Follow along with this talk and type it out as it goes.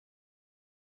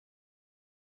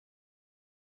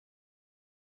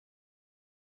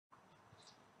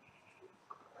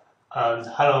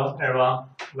Hello everyone,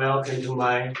 welcome to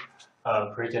my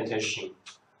presentation.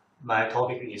 My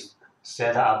topic is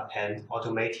set up an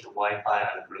automated Wi-Fi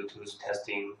and Bluetooth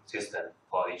testing system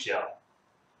for AGL.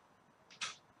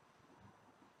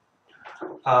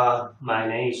 My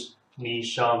name is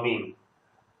Xiaoming.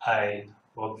 I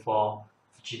work for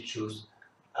Fujitsu's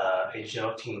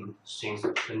AGL team since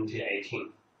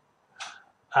 2018.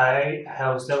 I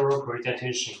have several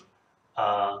presentations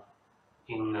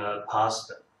in the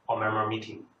past or member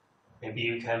meeting. Maybe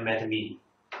you can meet me.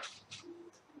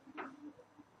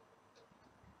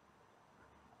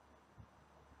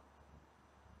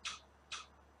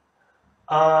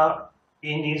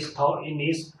 In this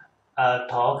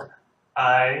talk,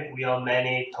 I will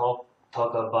mainly talk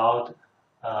about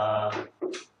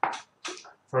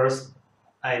first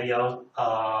idea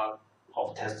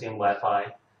of testing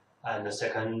Wi-Fi, and the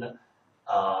second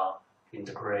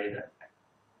integrate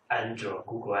Android,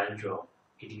 Google Android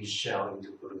AGL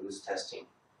into Bluetooth testing.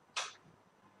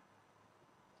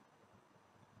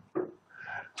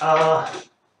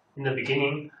 In the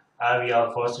beginning, I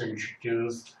will first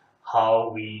introduce how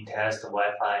we test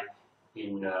Wi-Fi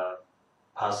in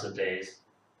past days.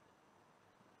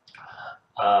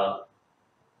 AGL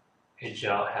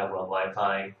have a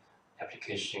Wi-Fi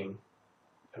application.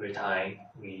 Every time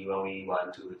when we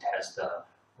want to test the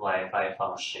Wi-Fi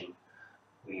function,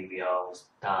 we will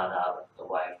start up the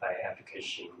Wi-Fi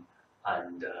application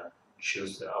and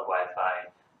choose a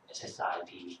Wi-Fi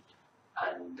SSID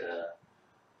and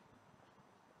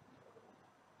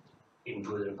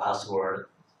input the password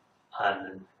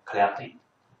and collect it,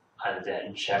 and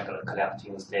then check the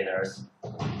collecting status.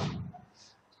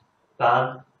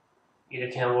 But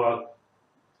it can work,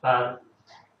 but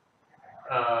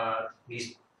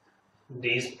this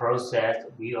process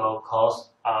will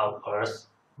cost us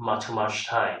much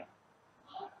time.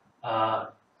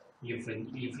 If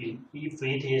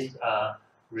it is a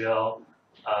real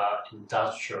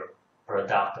industrial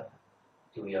product,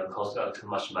 it will cost too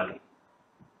much money.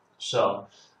 So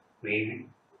we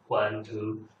want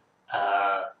to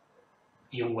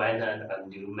invent a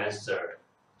new method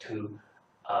to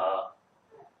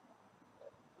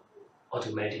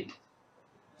automate it.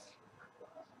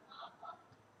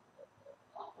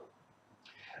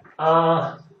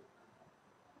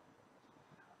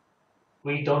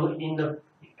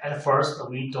 At first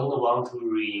we don't want to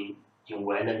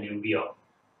reinvent a new wheel.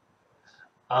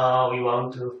 We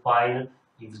want to find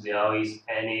if there is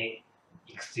any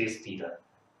existing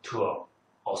tool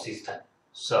or system.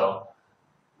 So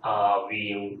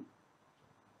we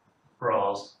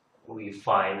browse, we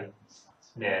find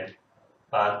that,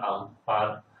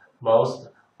 but most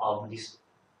of these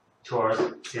tools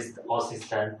or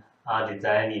systems are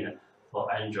designed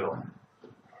for Android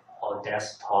or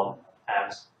desktop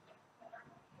apps,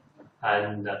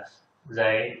 and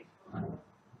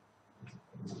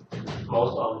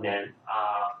most of them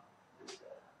are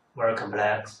very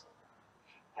complex,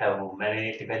 have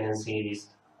many dependencies.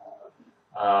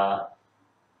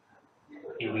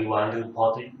 If we want to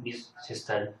port this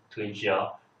system to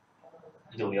AGL,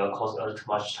 it will cost us too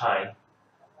much time.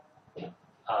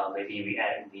 Maybe we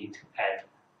need to add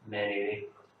many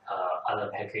other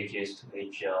packages to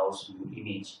AGL's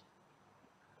image.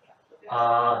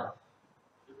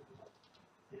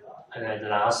 And at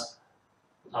last,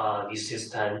 this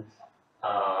system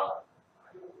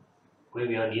we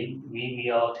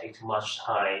will take too much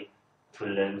time to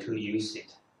learn to use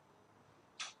it.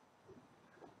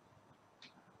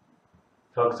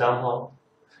 For example,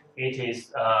 it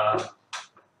is a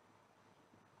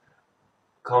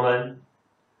common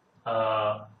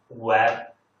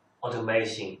web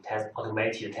automated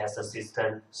test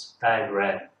system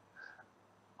diagram.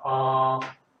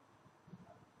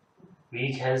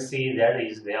 We can see that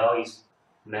there is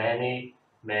many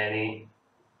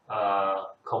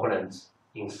components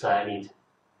inside it.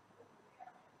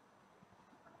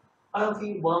 I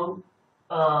think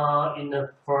in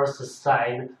the first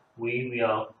sight we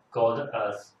will got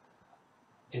an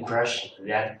impression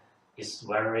that it's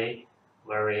very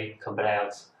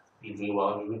complex if we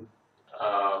want to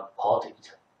port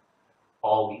it,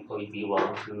 or if we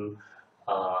want to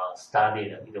study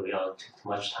it, it will take too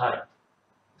much time.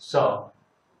 So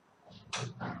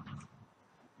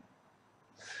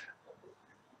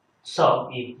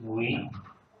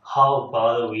how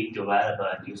about we develop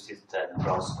a new system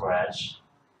from scratch?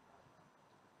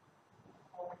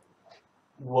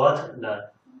 What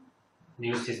the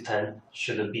new system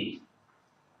should be?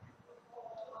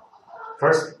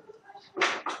 First,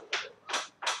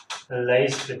 the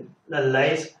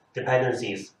less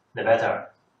dependencies, the better.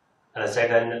 And the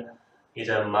second,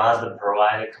 it must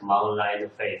provide command line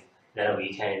interface then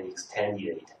we can extend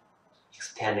it,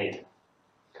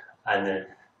 and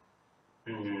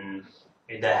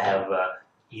it have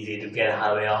easy to get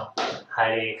hardware,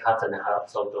 highly custom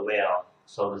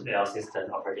software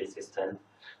system, operating system,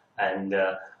 and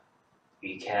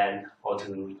we can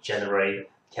also generate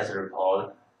test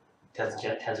report. Test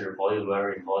report is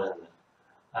very important,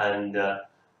 and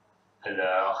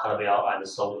hardware and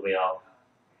software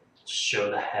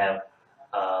should have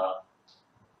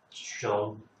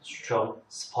strong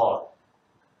support,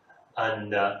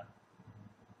 and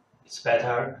it's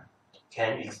better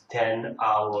can extend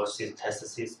our test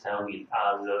system with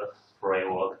other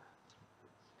framework.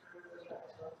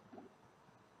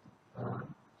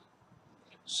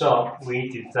 So we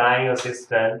design a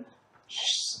system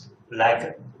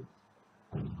like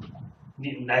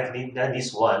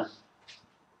this one.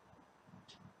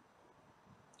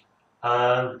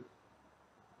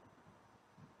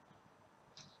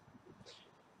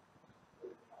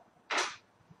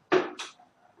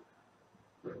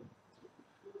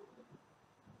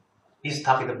 This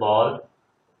target board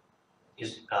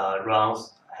is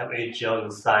runs have AGL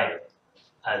inside,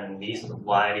 and this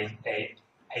wireless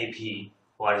AP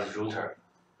wireless router.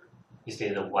 This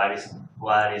is the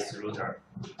wireless router.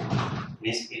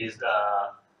 This is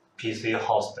the PC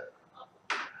host.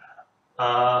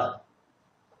 And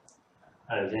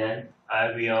then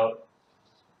I will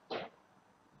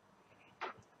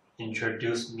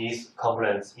introduce these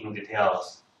components in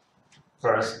details.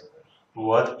 First,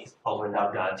 what is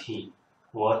OpenWRT?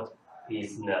 What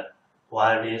is the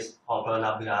wireless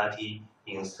OpenWRT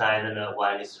inside the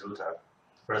wireless router?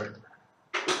 First,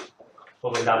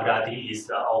 OpenWRT is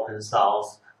the open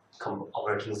source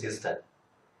operating system.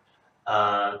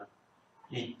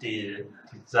 It is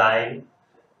designed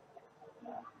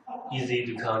easy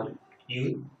to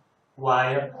use.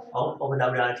 While on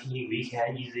OpenWRT, we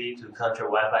can easily to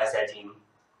control Wi-Fi setting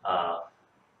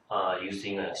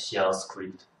using a shell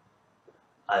script,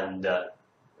 and there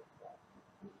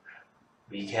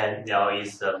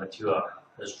is a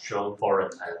strong forum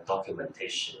and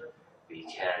documentation. We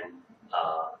can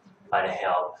find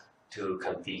help to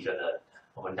configure the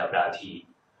OpenWRT,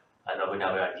 and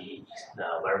OpenWRT is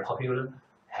very popular,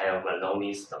 have a long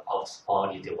list of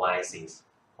supported devices.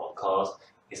 Of course,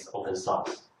 it's open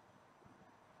source.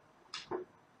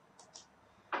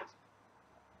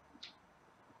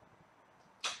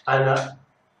 And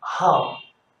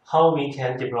how we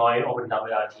can deploy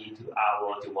OpenWRT to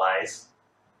our device?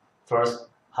 First,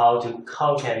 how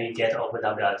can we get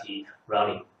OpenWRT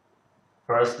running?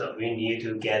 First, we need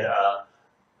to get a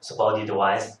supported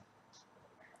device,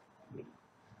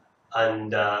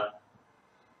 and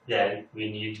then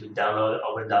we need to download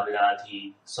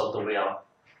OpenWRT software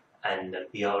and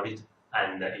build it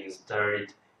and insert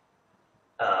it,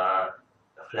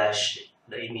 flash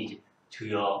the image to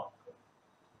your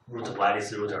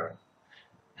wireless router,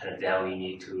 and then we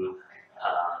need to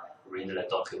read the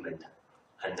document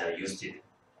and use it.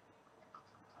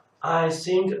 I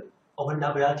think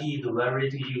OpenWRT is very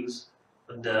to use.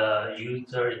 The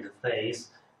user interface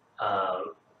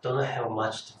don't have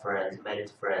many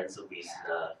difference with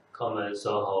the common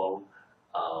Soho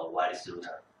wireless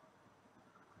router,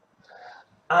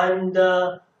 and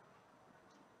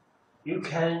you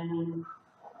can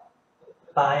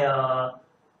buy a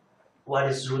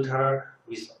wireless router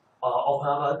with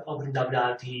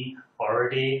OpenWRT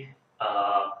already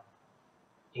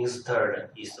installed.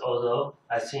 Is also,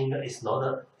 I think it's not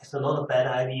a bad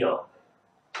idea.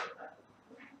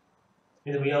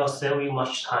 It will save you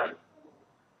much time.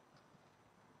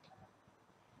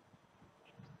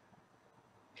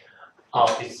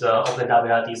 It's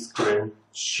OpenWRT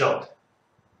screenshot.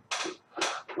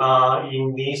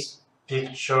 In this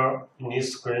picture, in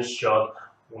this screenshot,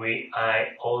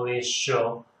 I only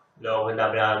show the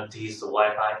OpenWRT's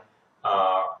Wi-Fi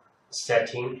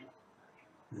setting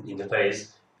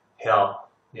interface. Here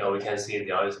we can see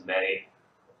there is many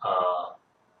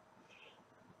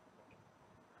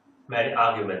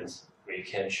arguments we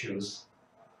can choose,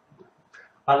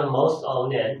 but most of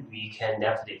them we can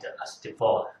left it as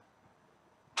default.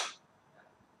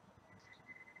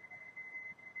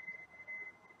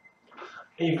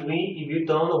 If you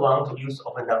don't want to use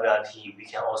OpenWRT, we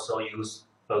can also use,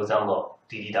 for example,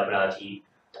 DDWRT,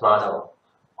 Tomato,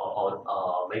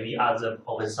 or maybe other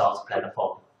open source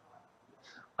platform.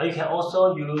 Or you can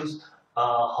also use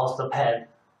HostPad.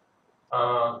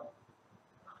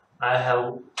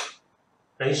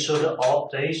 They should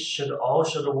all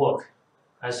work,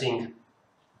 I think.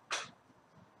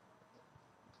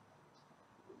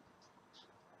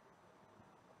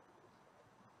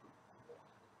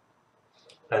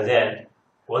 And then,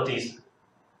 what is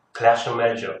collection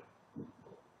manager?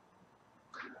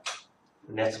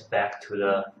 Let's back to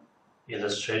the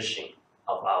illustration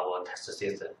of our test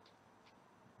system.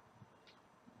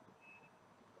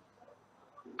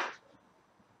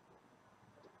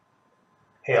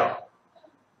 Here,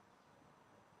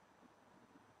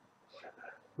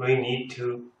 we need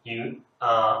to use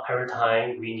every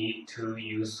time we need to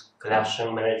use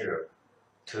collection manager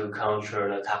to control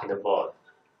the target board.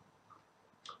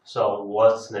 So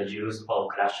what's the use of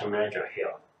collection manager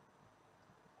here?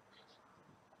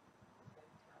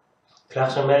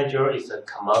 Collection manager is a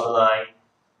command line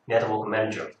network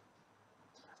manager.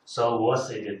 So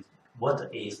what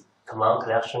is command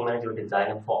collection manager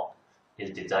designed for?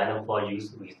 It's designed for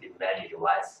use with embedded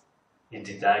device. It's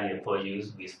designed for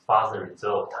use with fast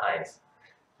resolve times.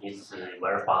 It's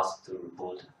very fast to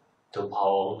boot, to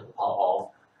power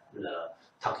off the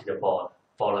target board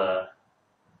for the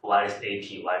wireless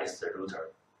AP, wireless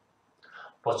router.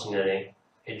 Fortunately,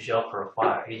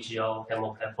 AGL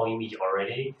demo platform image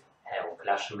already have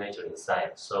collection manager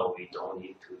inside, so we don't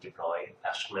need to deploy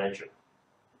collection manager.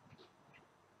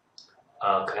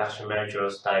 Collection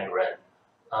manager's diagram,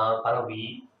 but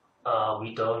we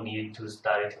don't need to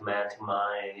study to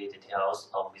maximize the details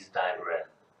of this diagram.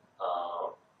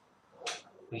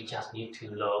 We just need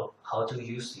to know how to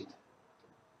use it.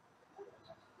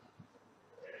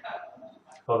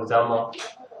 For example,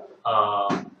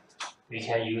 we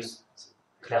can use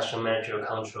collection manager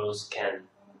control scan,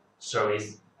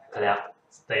 service, collect,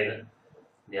 state.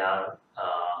 They are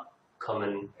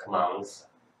common commands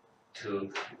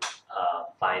to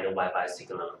find a Wi-Fi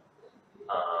signal,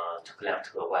 to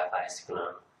collect the Wi-Fi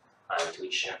signal, and to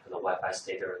check the Wi-Fi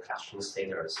status, collection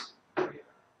status.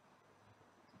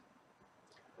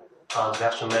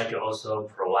 Collection manager also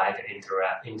provide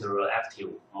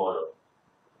interactive model.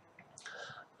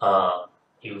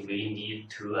 If we need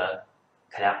to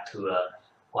collect to a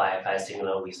Wi-Fi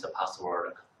signal with the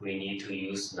password, we need to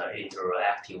use the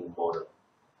interactive model.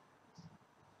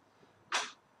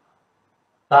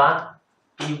 But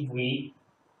if we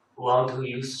want to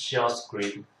use shell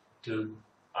script to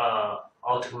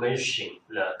automation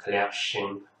the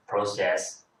collection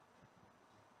process,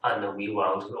 and we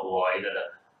want to avoid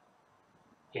the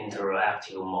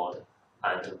interactive mode,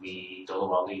 and we don't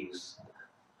want to use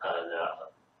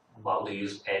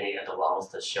any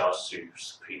advanced shell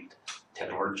script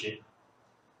technology,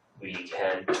 we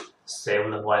can save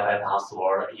the Wi-Fi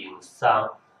password in some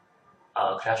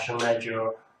collection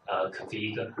manager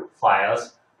config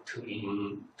files to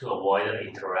avoid the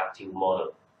interactive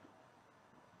model.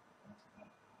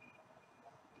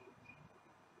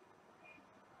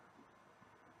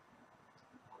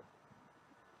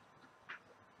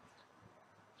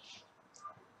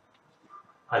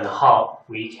 And how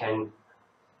we can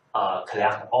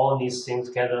collect all these things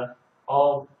together,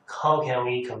 or how can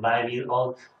we combine these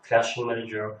all collection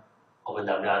manager,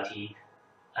 OpenWRT,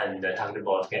 and the target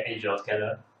board AGL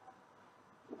together?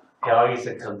 Here is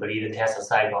a complete test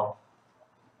cycle,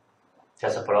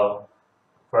 test flow.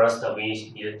 First,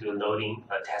 we need to loading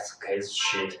a test case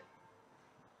sheet,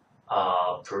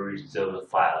 preserve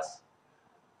files,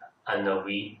 and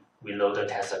we load the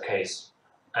test case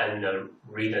and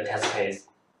read the test case,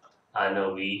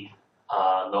 and we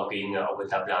log in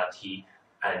with WRT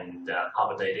and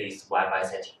update its Wi-Fi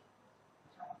setting.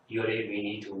 Usually, we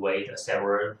need to wait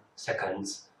several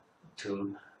seconds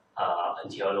to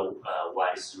until the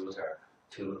wireless router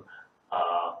to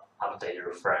update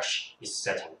refresh its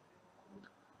setting,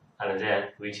 and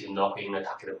then we to log in the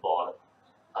target board,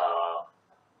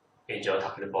 AGL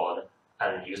target board,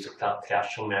 and use the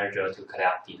collection manager to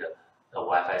collect the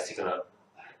Wi-Fi signal,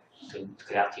 to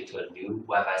collect it to a new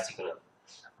Wi-Fi signal.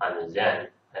 And then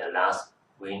at last,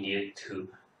 we need to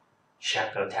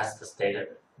check the test status,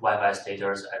 Wi-Fi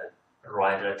status, and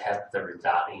write the test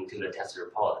result into the test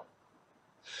report.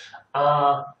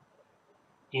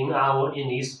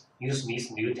 Use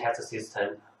this new test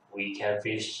system, we can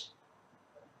finish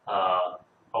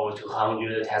over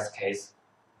 200 test cases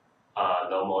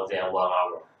no more than 1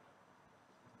 hour.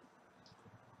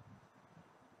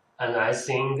 And I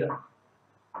think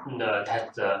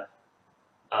the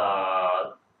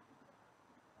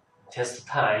test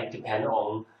time depends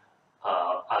on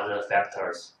other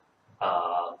factors.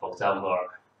 For example,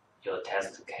 your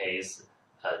test case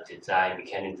design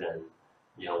mechanism,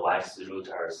 your wireless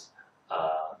routers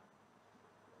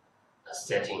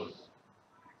setting.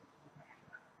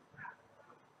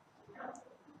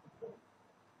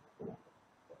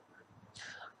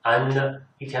 And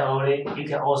you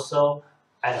can also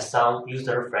add some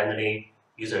user-friendly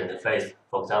user interface,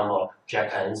 for example,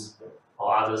 Jenkins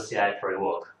or other CI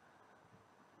framework.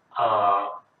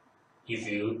 If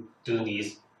you do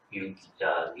this,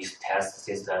 this test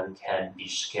system can be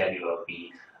scheduled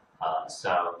with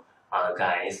some other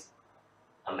guys.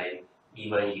 I mean,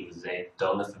 even if they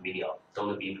don't be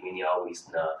familiar with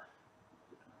the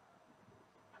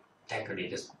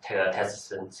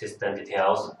test system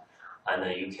details,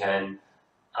 and you can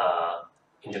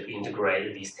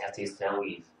integrate this test system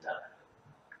with the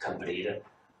complete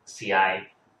CI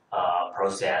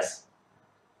process.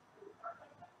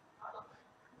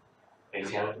 You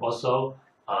can also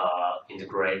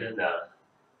integrate the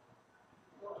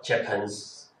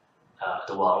Japan's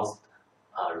advanced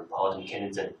report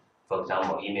mechanism, for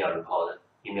example, email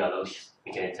notice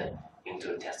mechanism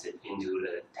into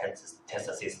the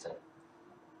test system.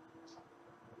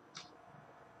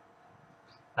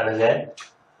 And then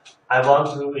I want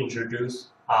to introduce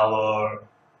our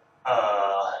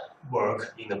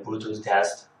work in the Bluetooth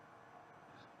test.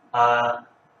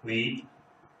 We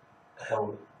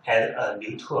have added a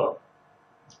new tool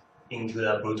into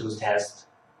the Bluetooth test.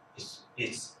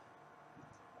 It's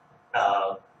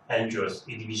Android's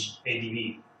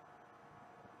ADB.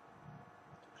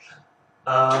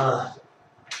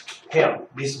 Here,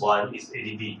 this one is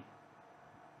ADB.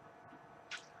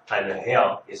 And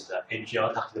here is the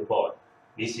AGL tactile board.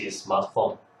 This is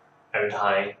smartphone. Every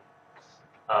time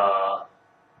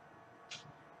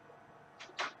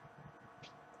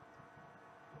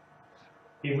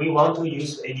if we want to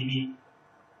use ADB,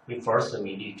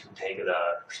 we need to take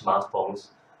the smartphones.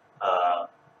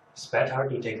 It's better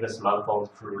to take the smartphone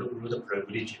through root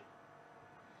privilege.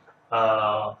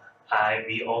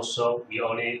 We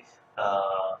only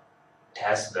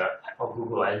test the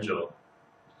Google Android.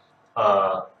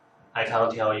 I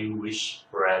can't tell you which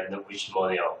brand, which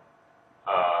model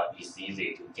is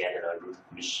easy to get a root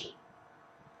permission.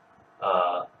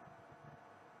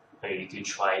 You need to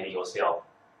try it yourself.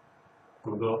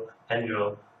 Google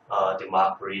Android, the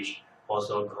mark bridge,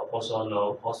 also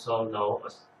known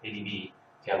as ADB,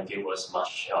 can give us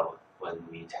much help when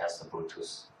we test the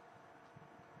Bluetooth.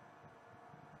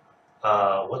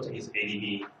 What is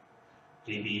ADB?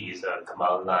 ADB is a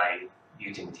command line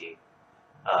utility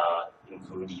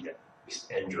included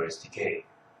with Android SDK.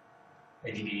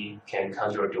 ADB can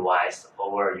control device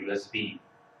over USB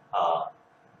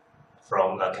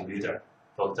from a computer.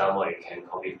 For example, you can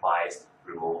copy files,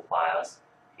 remove files,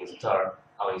 install,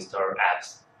 uninstall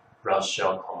apps, run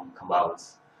shell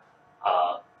commands.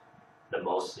 The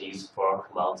most useful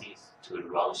command is to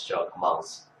run shell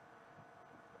commands.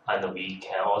 And we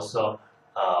can also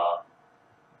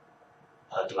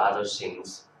do other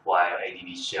things while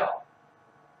ADB shell.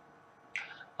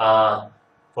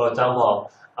 For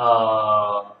example,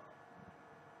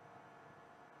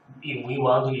 if we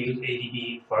want to use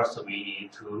ADB, first we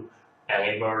need to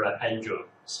enable the Android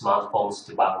smartphones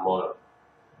debug model.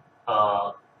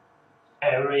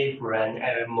 Every brand,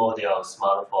 every model of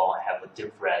smartphone have a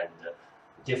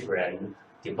different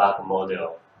debug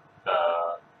model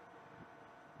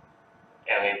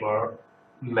enable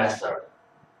method.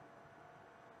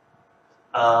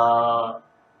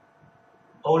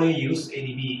 Only use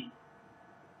ADB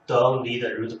don't need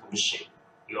a root permission.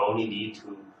 You only need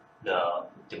to the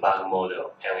debug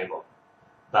model enable.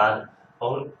 But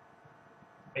some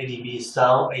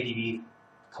ADB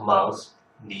commands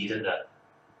need the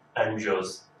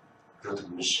Android's root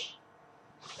permission.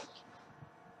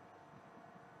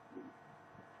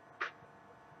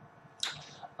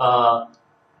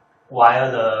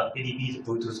 While the ADB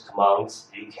Bluetooth commands,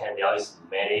 there is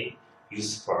many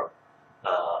useful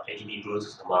ADB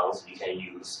Bluetooth commands you can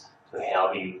use to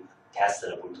help you test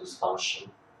the Bluetooth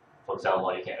function. For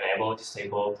example, you can enable,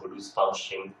 disable Bluetooth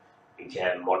function. You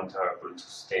can monitor Bluetooth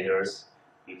status.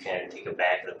 You can take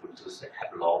back the Bluetooth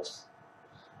app logs.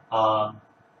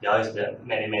 There is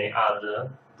many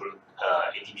other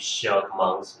ADB shell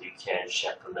commands. You can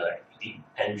check the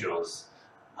Android's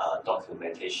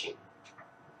documentation.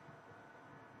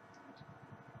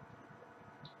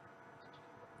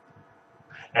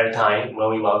 Every time when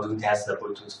we want to test the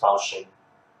Bluetooth function,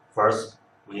 first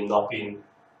we log in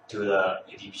to the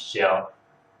ADB shell,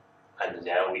 and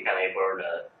then we enable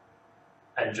the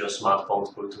Android smartphone's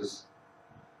Bluetooth,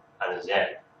 and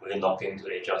then we log into the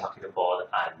AGL tactile board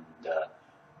and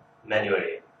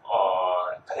manually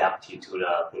connect it to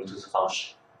the Bluetooth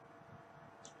function.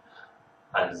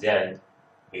 And then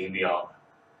we will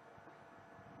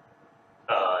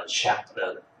check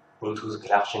the Bluetooth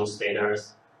connection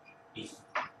status.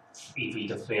 If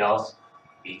it fails,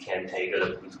 we can take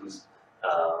the Bluetooth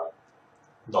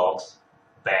logs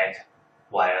back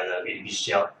via the ADB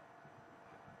shell.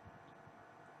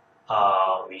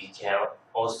 We can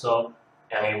also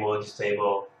enable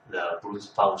disable the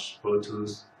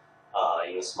Bluetooth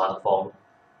in a smartphone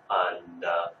and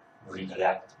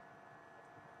recollect.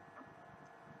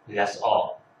 That's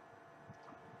all.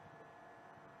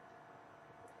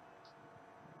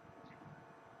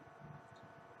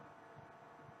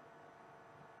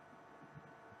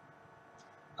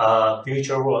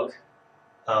 Future work,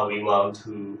 we want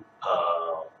to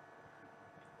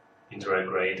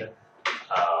integrate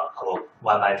our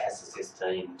Wi-Fi test system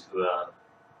into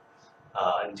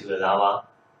the Lava.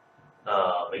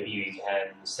 Maybe we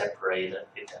can separate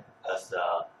it as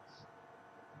a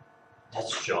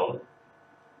test job.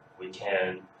 We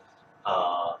can,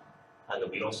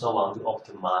 and we also want to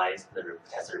optimize the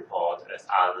test report as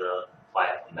other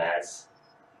file formats.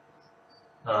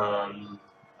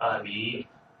 We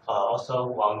also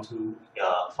want to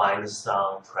find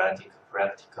some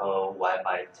practical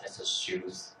Wi-Fi test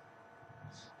shoes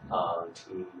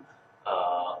to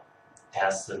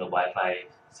test the Wi-Fi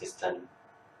system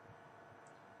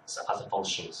other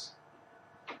functions.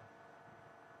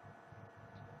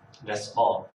 That's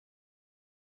all.